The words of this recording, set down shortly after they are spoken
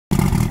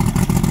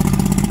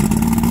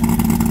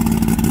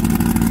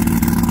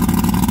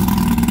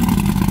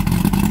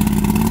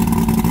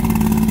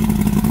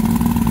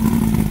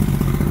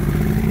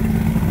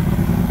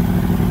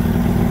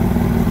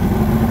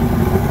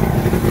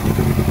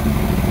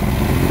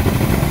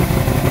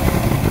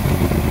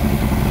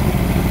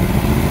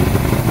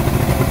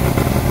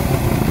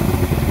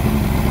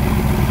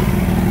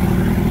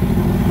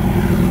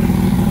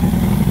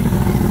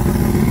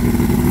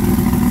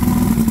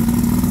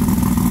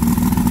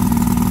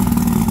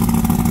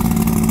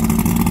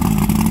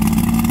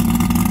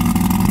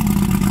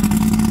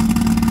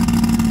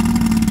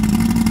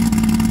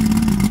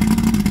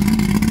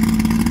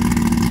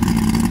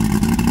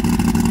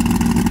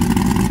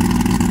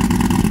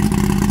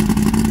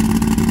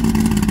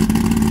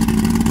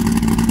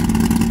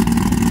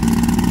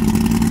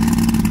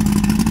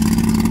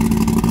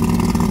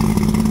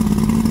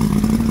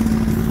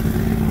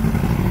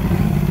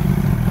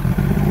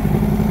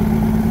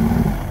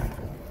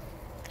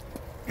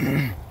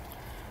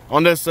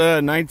On this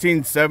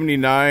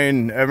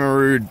 1979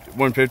 Evinrude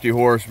 150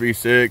 horse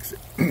V6.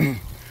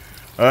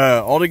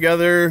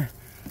 Altogether,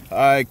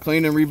 I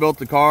cleaned and rebuilt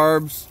the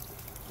carbs.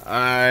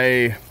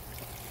 I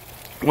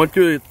went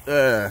to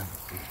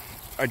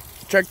I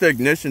checked the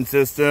ignition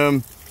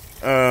system.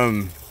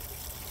 It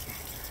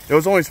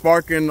was only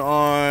sparking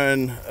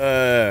on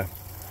the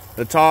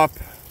top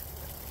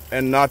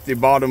and not the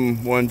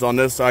bottom ones on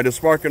this side. It's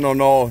sparking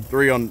on all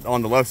three on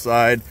the left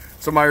side.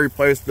 Somebody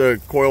replaced the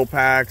coil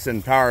packs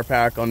and power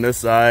pack on this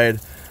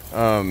side.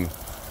 And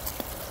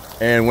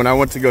when I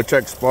went to go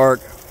check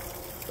spark,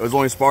 it was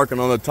only sparking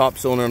on the top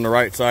cylinder on the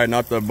right side,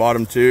 not the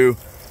bottom two.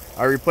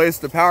 I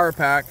replaced the power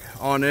pack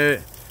on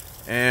it,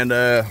 and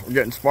we're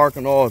getting spark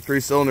on all three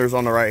cylinders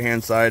on the right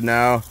hand side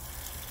now.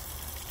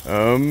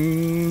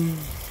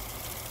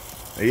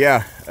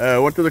 Yeah,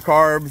 went to the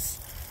carbs,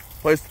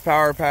 placed the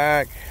power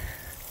pack.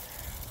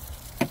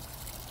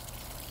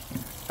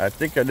 I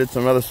think I did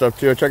some other stuff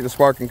too. I checked the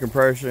spark and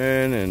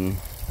compression, and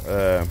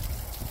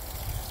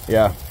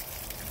yeah,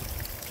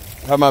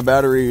 have my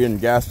battery and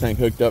gas tank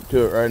hooked up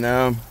to it right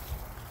now.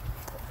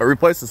 I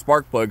replaced the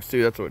spark plugs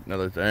too. That's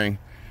another thing.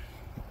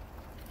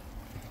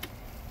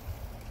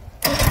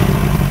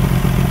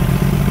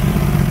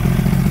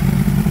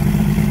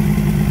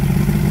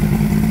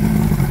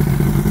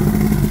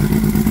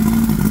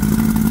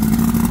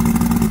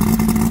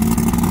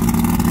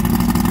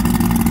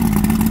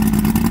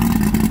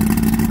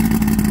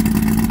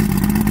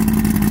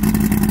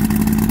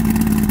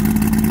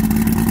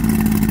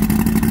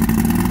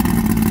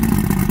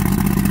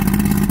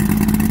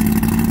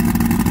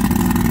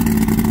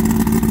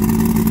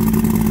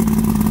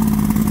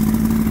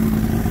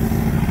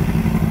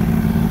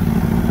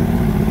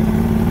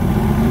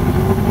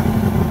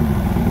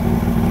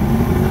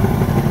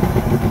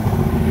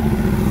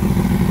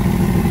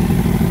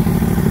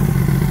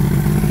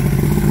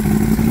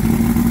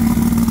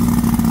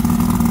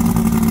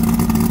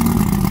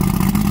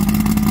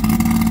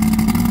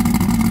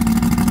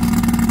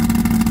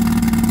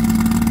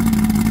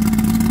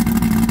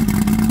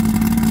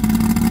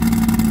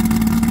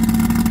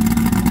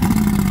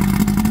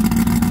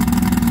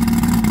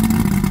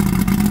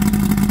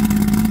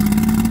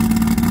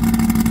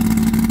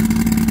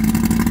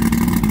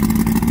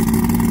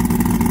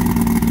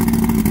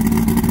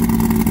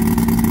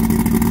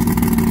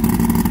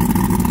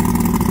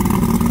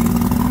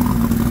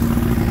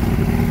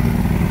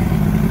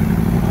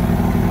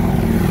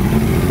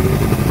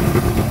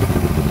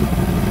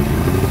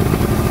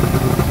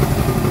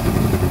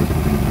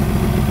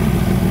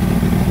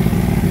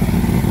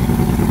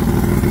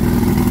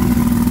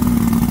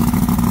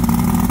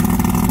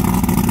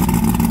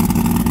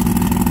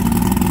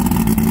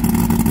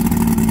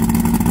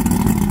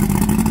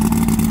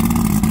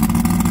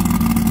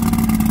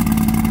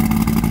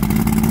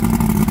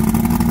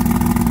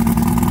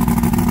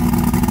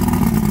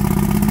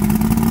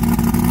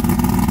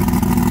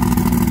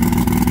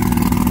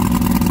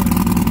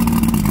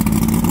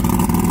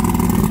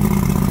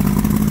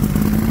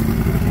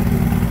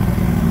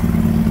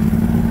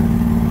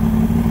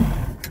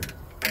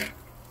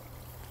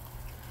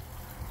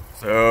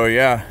 So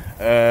yeah,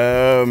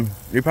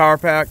 new power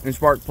pack, new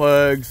spark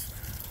plugs,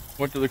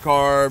 went to the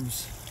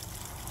carbs.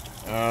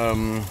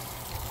 I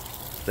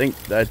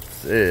think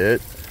that's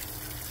it.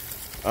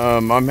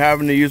 I'm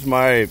having to use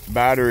my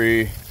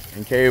battery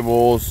and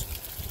cables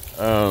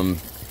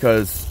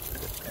because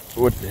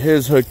with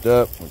his hooked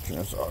up, let me turn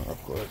this on real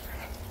quick.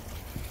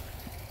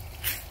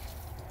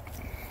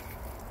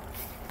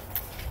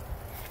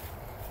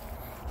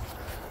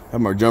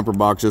 Have my jumper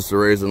box just to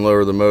raise and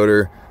lower the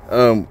motor.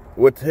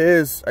 With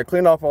his, I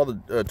cleaned off all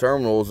the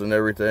terminals and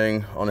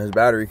everything on his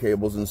battery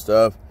cables and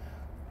stuff.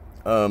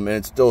 And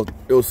it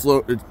was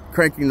slow. It's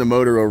cranking the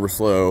motor over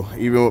slow,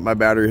 even with my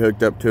battery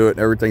hooked up to it and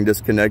everything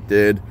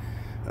disconnected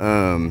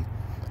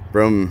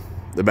from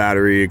the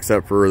battery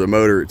except for the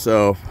motor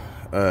itself.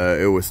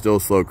 It was still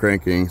slow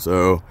cranking.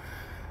 So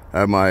I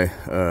have my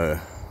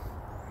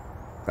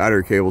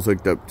battery cables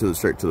hooked up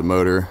straight to the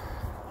motor.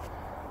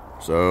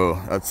 So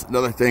that's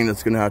another thing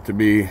that's going to have to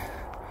be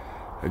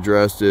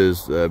addressed,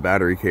 is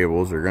battery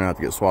cables are going to have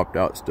to get swapped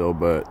out still,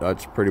 but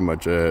that's pretty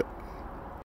much it.